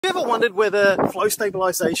Have you ever wondered whether flow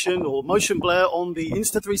stabilization or motion blur on the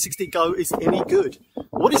Insta360 Go is any good?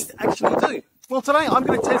 What does it actually do? Well, today I'm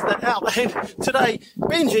going to test that out, and today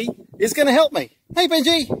Benji is going to help me. Hey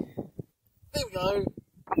Benji! There we go.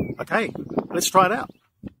 Okay, let's try it out.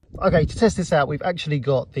 Okay, to test this out, we've actually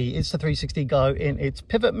got the Insta360 Go in its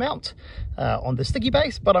pivot mount on the sticky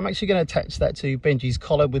base, but I'm actually going to attach that to Benji's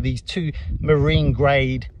collar with these two marine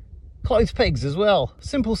grade clothes pegs as well.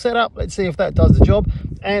 Simple setup. Let's see if that does the job.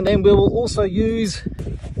 And then we will also use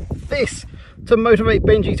this to motivate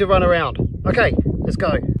Benji to run around. Okay, let's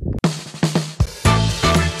go.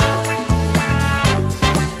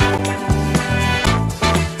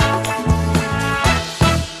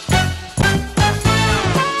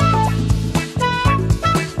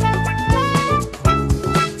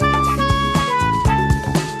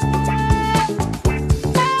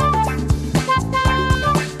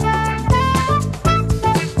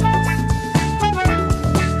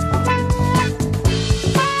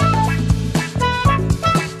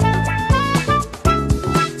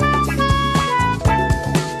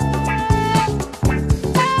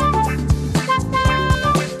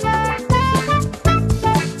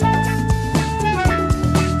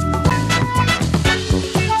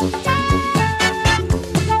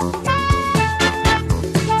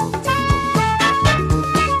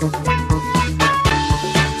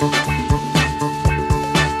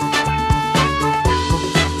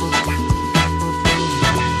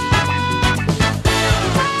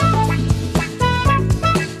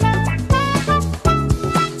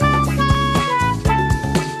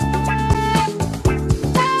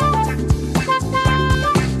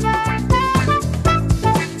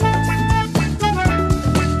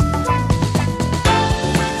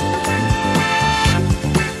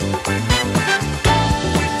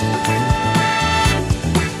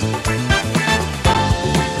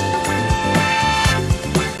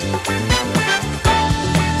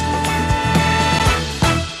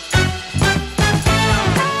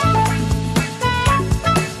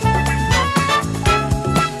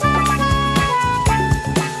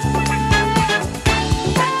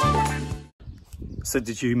 So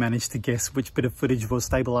did you manage to guess which bit of footage was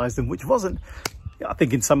stabilized and which wasn't? Yeah, I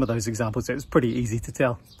think in some of those examples it was pretty easy to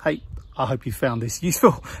tell. Hey, I hope you found this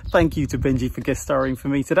useful. Thank you to Benji for guest starring for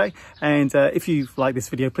me today. And if you like this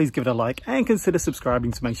video, please give it a like and consider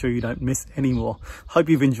subscribing to make sure you don't miss any more. Hope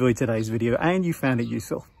you've enjoyed today's video and you found it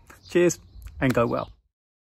useful. Cheers and go well.